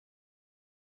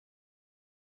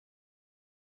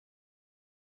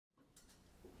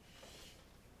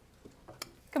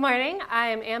Good morning,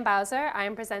 I'm Ann Bowser.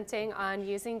 I'm presenting on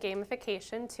using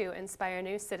gamification to inspire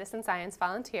new citizen science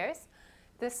volunteers.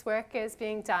 This work is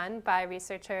being done by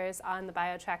researchers on the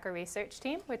BioTracker research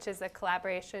team, which is a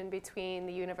collaboration between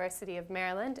the University of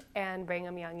Maryland and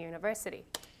Brigham Young University.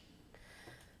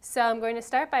 So I'm going to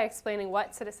start by explaining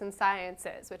what citizen science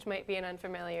is, which might be an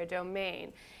unfamiliar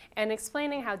domain, and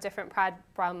explaining how different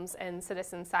problems in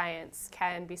citizen science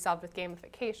can be solved with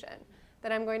gamification.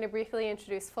 Then I'm going to briefly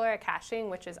introduce Floracaching,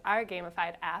 which is our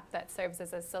gamified app that serves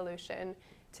as a solution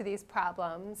to these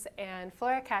problems. And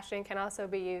Floracaching can also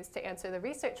be used to answer the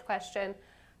research question,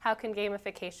 how can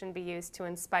gamification be used to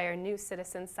inspire new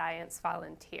citizen science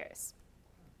volunteers?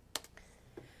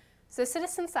 So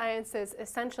citizen science is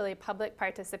essentially public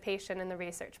participation in the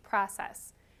research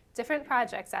process. Different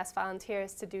projects ask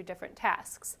volunteers to do different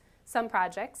tasks. Some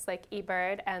projects, like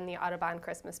eBird and the Audubon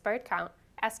Christmas bird count,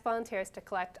 ask volunteers to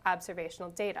collect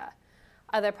observational data.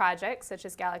 Other projects, such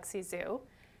as Galaxy Zoo,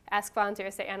 ask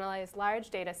volunteers to analyze large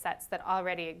data sets that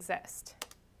already exist.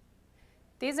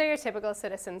 These are your typical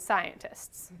citizen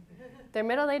scientists. They're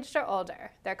middle-aged or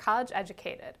older, they're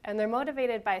college-educated, and they're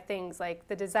motivated by things like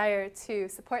the desire to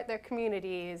support their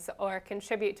communities or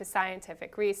contribute to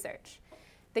scientific research.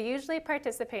 They usually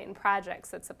participate in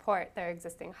projects that support their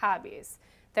existing hobbies.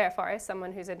 Therefore,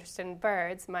 someone who's interested in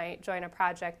birds might join a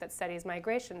project that studies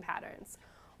migration patterns,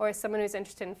 or someone who's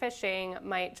interested in fishing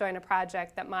might join a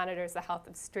project that monitors the health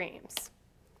of streams.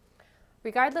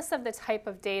 Regardless of the type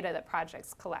of data that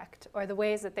projects collect or the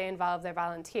ways that they involve their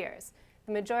volunteers,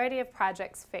 the majority of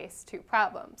projects face two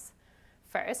problems.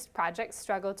 First, projects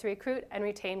struggle to recruit and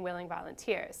retain willing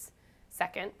volunteers.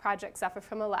 Second, projects suffer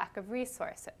from a lack of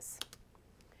resources.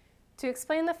 To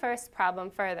explain the first problem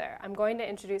further, I'm going to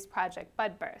introduce Project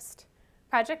Budburst.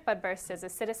 Project Budburst is a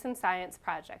citizen science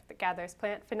project that gathers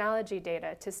plant phenology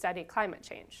data to study climate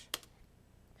change.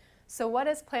 So what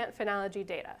is plant phenology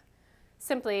data?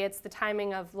 Simply, it's the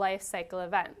timing of life cycle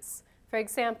events. For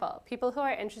example, people who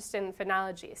are interested in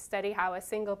phenology study how a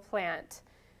single plant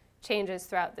changes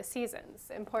throughout the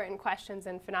seasons. Important questions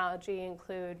in phenology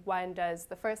include when does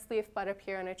the first leaf bud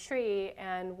appear on a tree,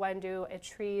 and when do a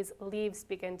tree's leaves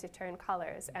begin to turn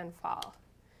colors and fall.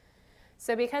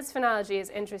 So because phenology is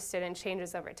interested in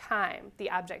changes over time, the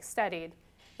object studied,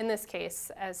 in this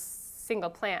case a single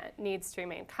plant, needs to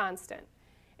remain constant.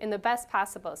 In the best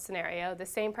possible scenario, the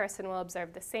same person will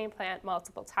observe the same plant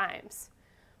multiple times.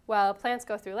 Well, plants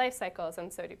go through life cycles,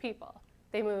 and so do people.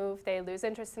 They move, they lose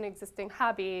interest in existing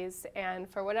hobbies, and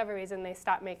for whatever reason, they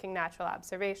stop making natural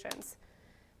observations.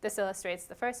 This illustrates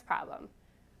the first problem,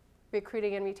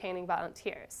 recruiting and retaining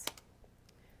volunteers.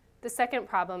 The second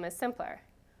problem is simpler.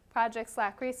 Projects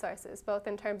lack resources, both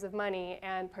in terms of money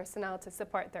and personnel to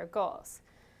support their goals.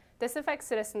 This affects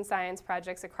citizen science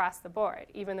projects across the board,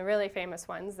 even the really famous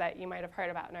ones that you might have heard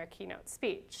about in our keynote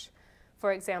speech.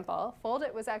 For example, Fold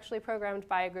It was actually programmed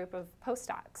by a group of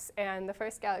postdocs, and the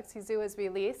first Galaxy Zoo was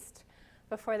released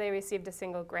before they received a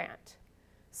single grant.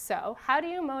 So, how do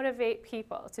you motivate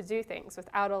people to do things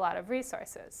without a lot of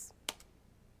resources?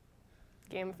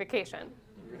 Gamification.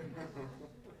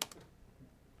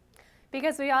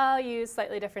 Because we all use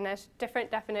slightly different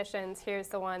definitions, here's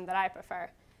the one that I prefer.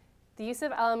 The use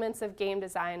of elements of game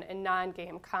design in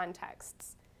non-game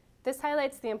contexts. This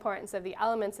highlights the importance of the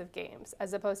elements of games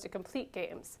as opposed to complete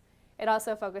games. It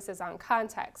also focuses on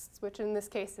contexts, which in this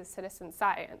case is citizen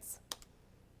science.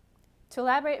 To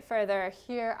elaborate further,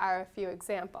 here are a few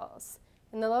examples.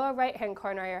 In the lower right-hand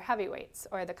corner are your heavyweights,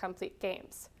 or the complete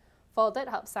games. Fold It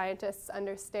helps scientists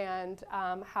understand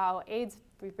how AIDS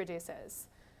reproduces.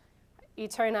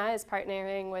 Eterna is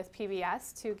partnering with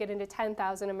PBS to get into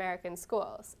 10,000 American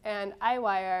schools. And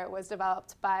iWire was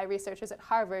developed by researchers at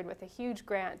Harvard with a huge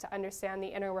grant to understand the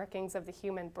inner workings of the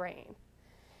human brain.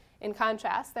 In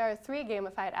contrast, there are three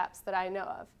gamified apps that I know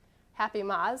of. Happy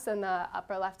Moths in the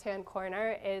upper left-hand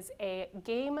corner is a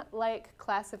game-like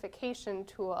classification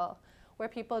tool where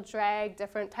people drag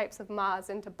different types of moths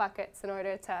into buckets in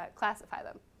order to classify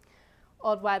them.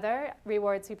 Old Weather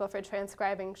rewards people for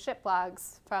transcribing ship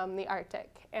logs from the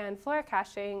Arctic. And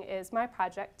Floracaching is my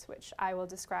project, which I will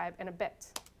describe in a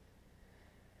bit.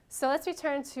 So let's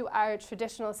return to our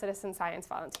traditional citizen science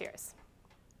volunteers.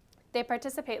 They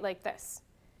participate like this.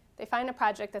 They find a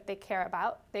project that they care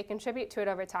about, they contribute to it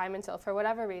over time until, for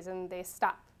whatever reason, they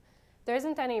stop. There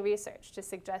isn't any research to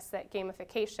suggest that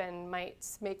gamification might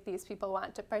make these people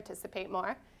want to participate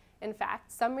more. In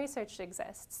fact, some research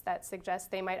exists that suggests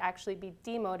they might actually be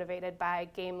demotivated by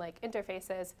game-like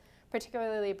interfaces,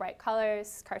 particularly bright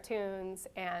colors, cartoons,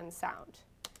 and sound.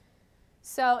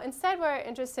 So instead, we're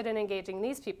interested in engaging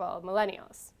these people,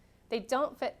 millennials. They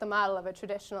don't fit the model of a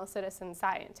traditional citizen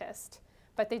scientist,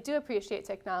 but they do appreciate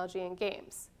technology in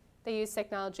games. They use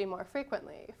technology more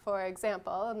frequently. For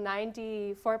example,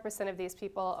 94% of these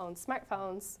people own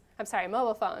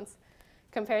mobile phones,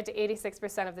 compared to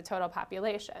 86% of the total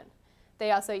population. They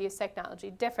also use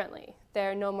technology differently.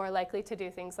 They're no more likely to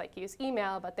do things like use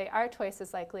email, but they are twice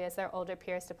as likely as their older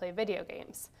peers to play video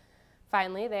games.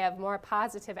 Finally, they have more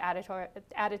positive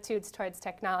attitudes towards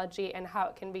technology and how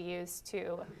it can be used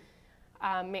to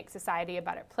make society a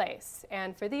better place.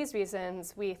 And for these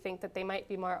reasons, we think that they might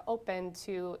be more open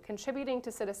to contributing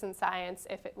to citizen science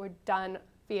if it were done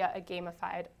via a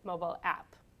gamified mobile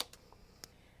app.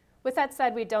 With that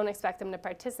said, we don't expect them to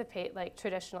participate like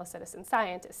traditional citizen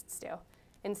scientists do.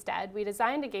 Instead, we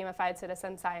designed a gamified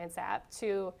citizen science app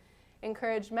to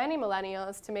encourage many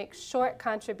millennials to make short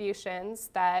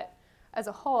contributions that, as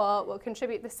a whole, will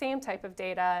contribute the same type of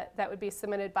data that would be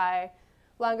submitted by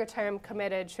longer-term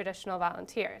committed traditional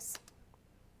volunteers.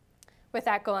 With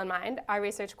that goal in mind, our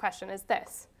research question is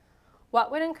this: what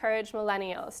would encourage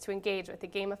millennials to engage with the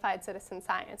gamified citizen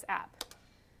science app?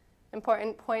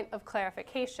 Important point of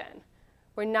clarification.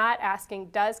 We're not asking,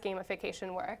 does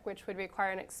gamification work, which would require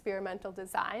an experimental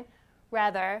design.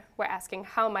 Rather, we're asking,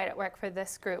 how might it work for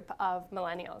this group of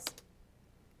millennials?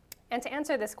 And to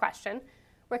answer this question,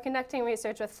 we're conducting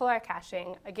research with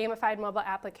Floracaching, a gamified mobile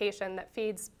application that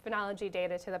feeds phenology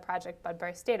data to the Project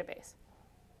Budburst database.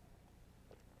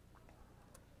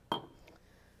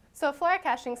 So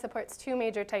Floracaching supports two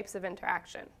major types of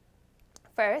interaction.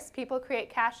 First, people create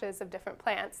caches of different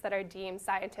plants that are deemed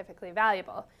scientifically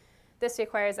valuable. This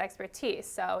requires expertise,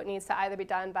 so it needs to either be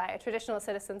done by a traditional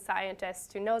citizen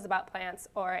scientist who knows about plants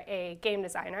or a game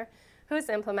designer who's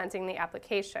implementing the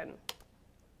application.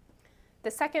 The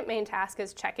second main task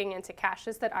is checking into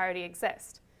caches that already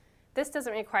exist. This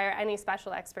doesn't require any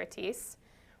special expertise.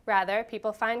 Rather,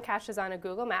 people find caches on a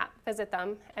Google map, visit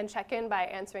them, and check in by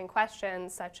answering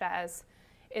questions such as,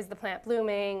 is the plant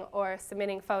blooming, or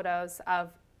submitting photos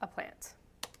of a plant.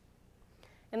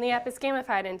 And the app is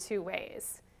gamified in two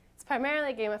ways. It's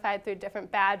primarily gamified through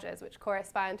different badges which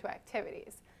correspond to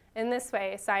activities. In this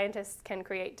way, scientists can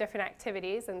create different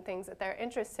activities and things that they're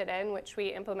interested in, which we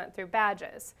implement through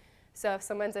badges. So if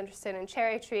someone's interested in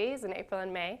cherry trees in April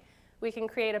and May, we can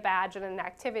create a badge and an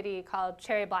activity called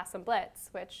Cherry Blossom Blitz,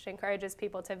 which encourages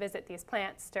people to visit these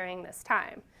plants during this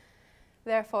time.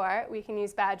 Therefore, we can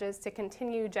use badges to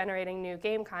continue generating new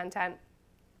game content,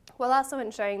 while also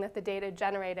ensuring that the data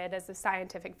generated is of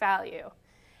scientific value.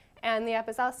 And the app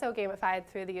is also gamified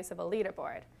through the use of a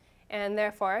leaderboard. And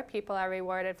therefore, people are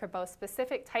rewarded for both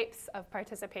specific types of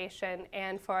participation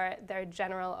and for their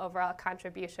general overall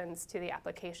contributions to the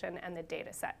application and the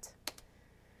data set.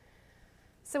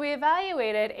 So we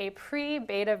evaluated a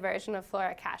pre-beta version of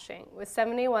Floracaching with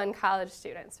 71 college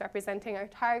students representing our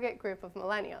target group of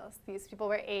millennials. These people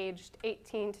were aged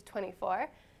 18 to 24.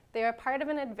 They are part of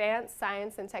an advanced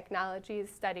science and technology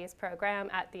studies program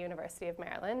at the University of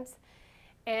Maryland.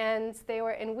 And they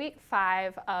were in week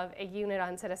 5 of a unit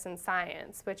on citizen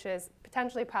science, which is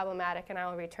potentially problematic, and I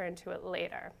will return to it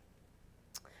later.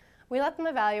 We let them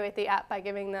evaluate the app by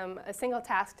giving them a single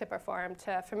task to perform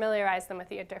to familiarize them with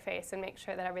the interface and make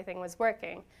sure that everything was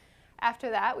working.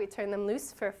 After that, we turned them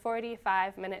loose for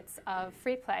 45 minutes of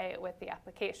free play with the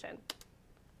application.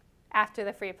 After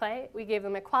the free play, we gave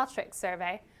them a Qualtrics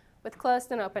survey with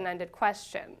closed and open-ended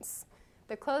questions.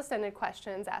 The closed-ended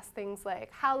questions ask things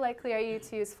like, how likely are you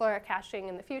to use Floracaching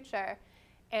in the future?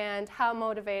 And how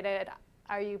motivated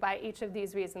are you by each of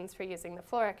these reasons for using the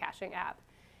Floracaching app?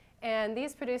 And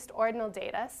these produced ordinal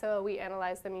data, so we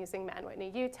analyzed them using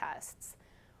Mann-Whitney U-tests.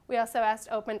 We also asked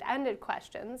open-ended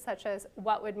questions, such as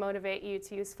what would motivate you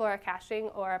to use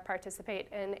Floracaching or participate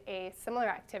in a similar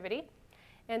activity.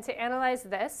 And to analyze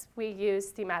this, we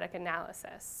used thematic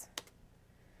analysis.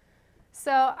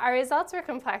 So our results were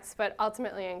complex, but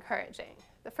ultimately encouraging.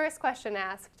 The first question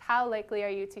asked, how likely are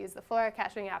you to use the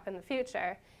Floracaching app in the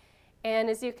future? And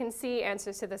as you can see,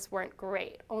 answers to this weren't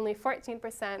great. Only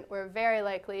 14% were very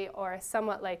likely or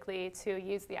somewhat likely to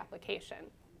use the application.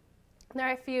 There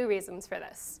are a few reasons for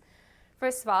this.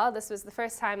 First of all, this was the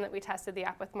first time that we tested the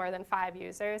app with more than 5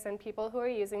 users, and people who were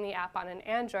using the app on an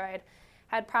Android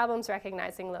had problems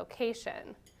recognizing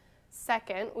location.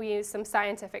 Second, we used some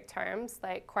scientific terms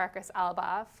like Quercus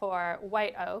alba for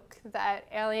white oak that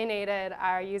alienated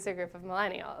our user group of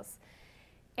millennials.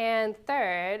 And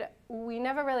third, we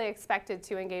never really expected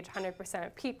to engage 100%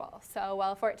 of people. So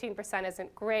while 14%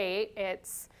 isn't great,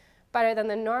 it's better than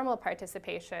the normal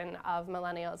participation of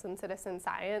millennials in citizen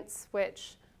science,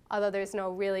 which, although there's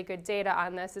no really good data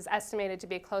on this, is estimated to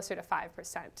be closer to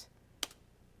 5%.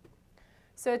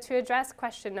 So to address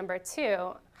question number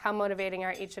 2, how motivating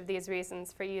are each of these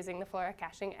reasons for using the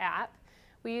Floracaching app,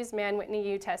 we used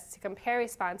Mann-Whitney U-tests to compare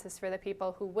responses for the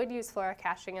people who would use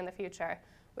Floracaching in the future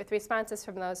with responses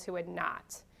from those who would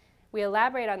not. We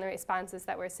elaborate on the responses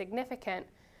that were significant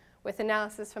with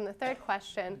analysis from the third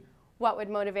question, what would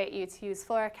motivate you to use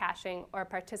Floracaching or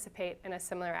participate in a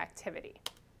similar activity?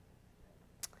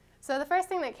 So the first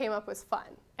thing that came up was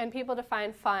fun, and people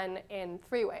define fun in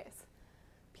 3 ways.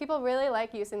 People really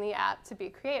like using the app to be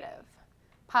creative.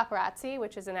 Paparazzi,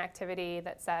 which is an activity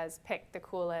that says pick the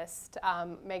coolest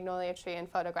magnolia tree and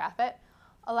photograph it,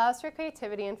 allows for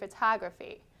creativity in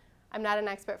photography. I'm not an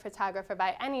expert photographer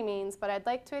by any means, but I'd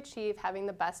like to achieve having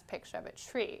the best picture of a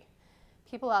tree.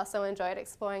 People also enjoyed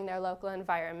exploring their local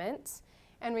environment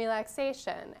and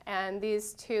relaxation, and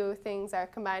these 2 things are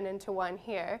combined into one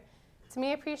here. To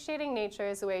me, appreciating nature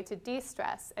is a way to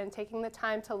de-stress, and taking the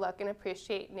time to look and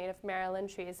appreciate native Maryland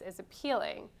trees is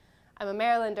appealing. I'm a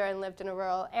Marylander and lived in a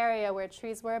rural area where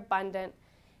trees were abundant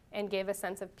and gave a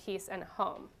sense of peace and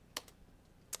home.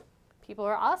 People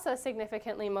were also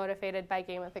significantly motivated by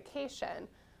gamification,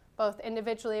 both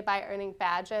individually by earning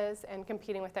badges and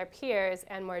competing with their peers,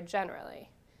 and more generally.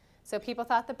 So people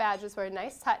thought the badges were a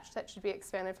nice touch that should be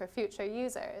expanded for future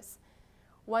users.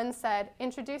 One said,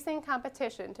 introducing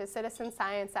competition to citizen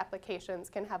science applications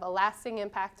can have a lasting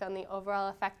impact on the overall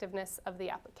effectiveness of the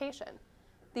application.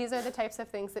 These are the types of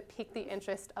things that pique the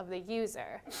interest of the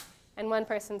user. And one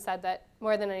person said that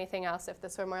more than anything else, if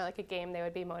this were more like a game, they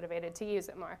would be motivated to use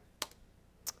it more.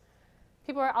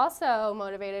 People were also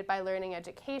motivated by learning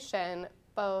education,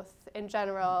 both in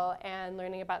general and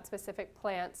learning about specific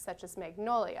plants such as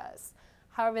magnolias.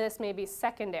 However, this may be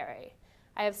secondary.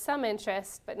 I have some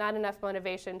interest, but not enough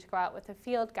motivation to go out with a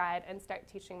field guide and start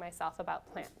teaching myself about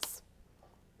plants.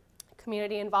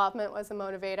 Community involvement was a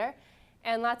motivator,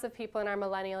 and lots of people in our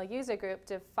Millennial user group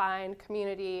define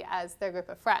community as their group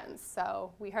of friends.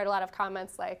 So we heard a lot of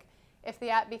comments like, if the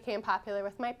app became popular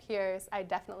with my peers, I'd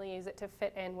definitely use it to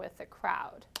fit in with the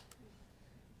crowd.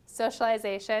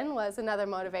 Socialization was another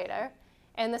motivator,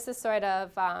 and this is sort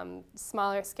of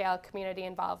smaller scale community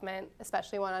involvement,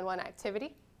 especially one-on-one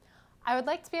activity. I would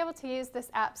like to be able to use this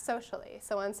app socially,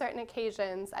 so on certain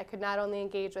occasions I could not only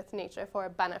engage with nature for a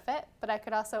benefit, but I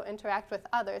could also interact with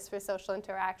others for social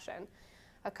interaction.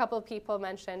 A couple of people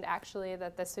mentioned actually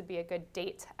that this would be a good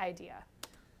date idea.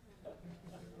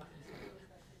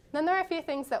 Then there are a few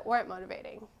things that weren't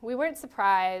motivating. We weren't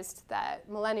surprised that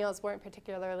millennials weren't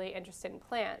particularly interested in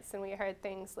plants, and we heard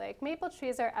things like, maple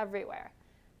trees are everywhere.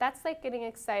 That's like getting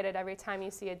excited every time you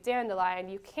see a dandelion.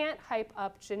 You can't hype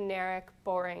up generic,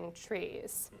 boring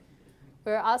trees.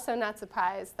 We were also not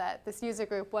surprised that this user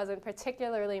group wasn't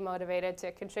particularly motivated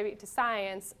to contribute to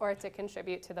science or to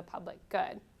contribute to the public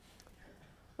good.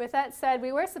 With that said,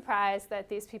 we were surprised that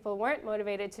these people weren't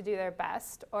motivated to do their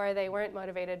best, or they weren't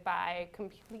motivated by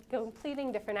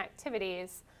completing different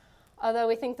activities, although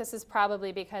we think this is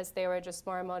probably because they were just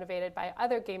more motivated by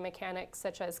other game mechanics,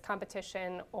 such as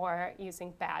competition or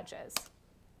using badges.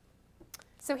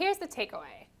 So here's the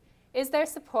takeaway. Is there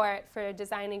support for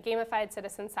designing gamified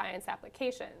citizen science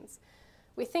applications?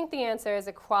 We think the answer is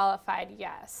a qualified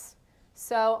yes.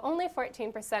 So only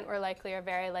 14% were likely or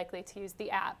very likely to use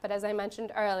the app. But as I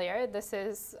mentioned earlier, this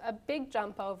is a big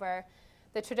jump over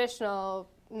the traditional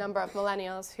number of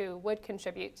millennials who would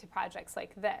contribute to projects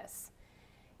like this.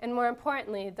 And more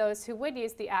importantly, those who would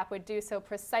use the app would do so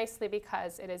precisely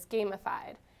because it is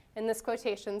gamified. And this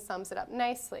quotation sums it up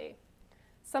nicely.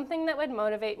 Something that would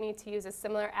motivate me to use a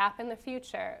similar app in the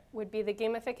future would be the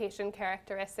gamification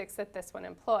characteristics that this one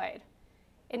employed.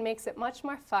 It makes it much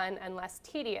more fun and less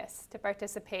tedious to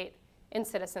participate in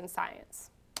citizen science.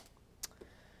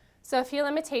 So a few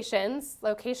limitations,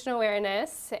 location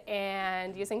awareness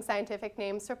and using scientific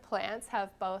names for plants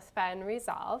have both been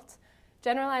resolved.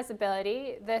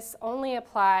 Generalizability, this only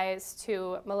applies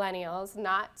to millennials,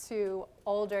 not to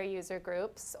older user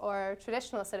groups or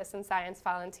traditional citizen science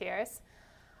volunteers.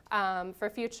 For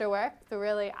future work, the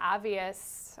really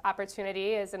obvious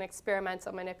opportunity is an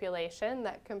experimental manipulation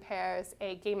that compares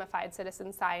a gamified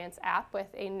citizen science app with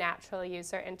a natural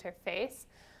user interface.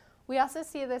 We also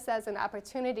see this as an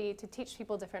opportunity to teach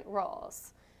people different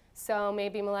roles. So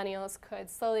maybe millennials could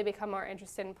slowly become more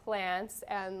interested in plants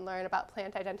and learn about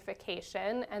plant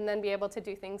identification, and then be able to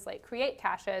do things like create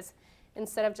caches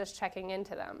instead of just checking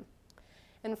into them.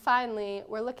 And finally,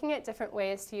 we're looking at different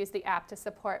ways to use the app to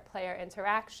support player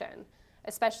interaction,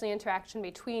 especially interaction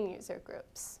between user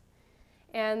groups.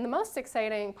 And the most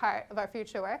exciting part of our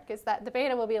future work is that the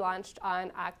beta will be launched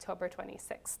on October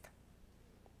 26th.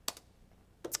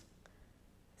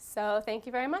 So thank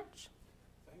you very much.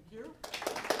 Thank you.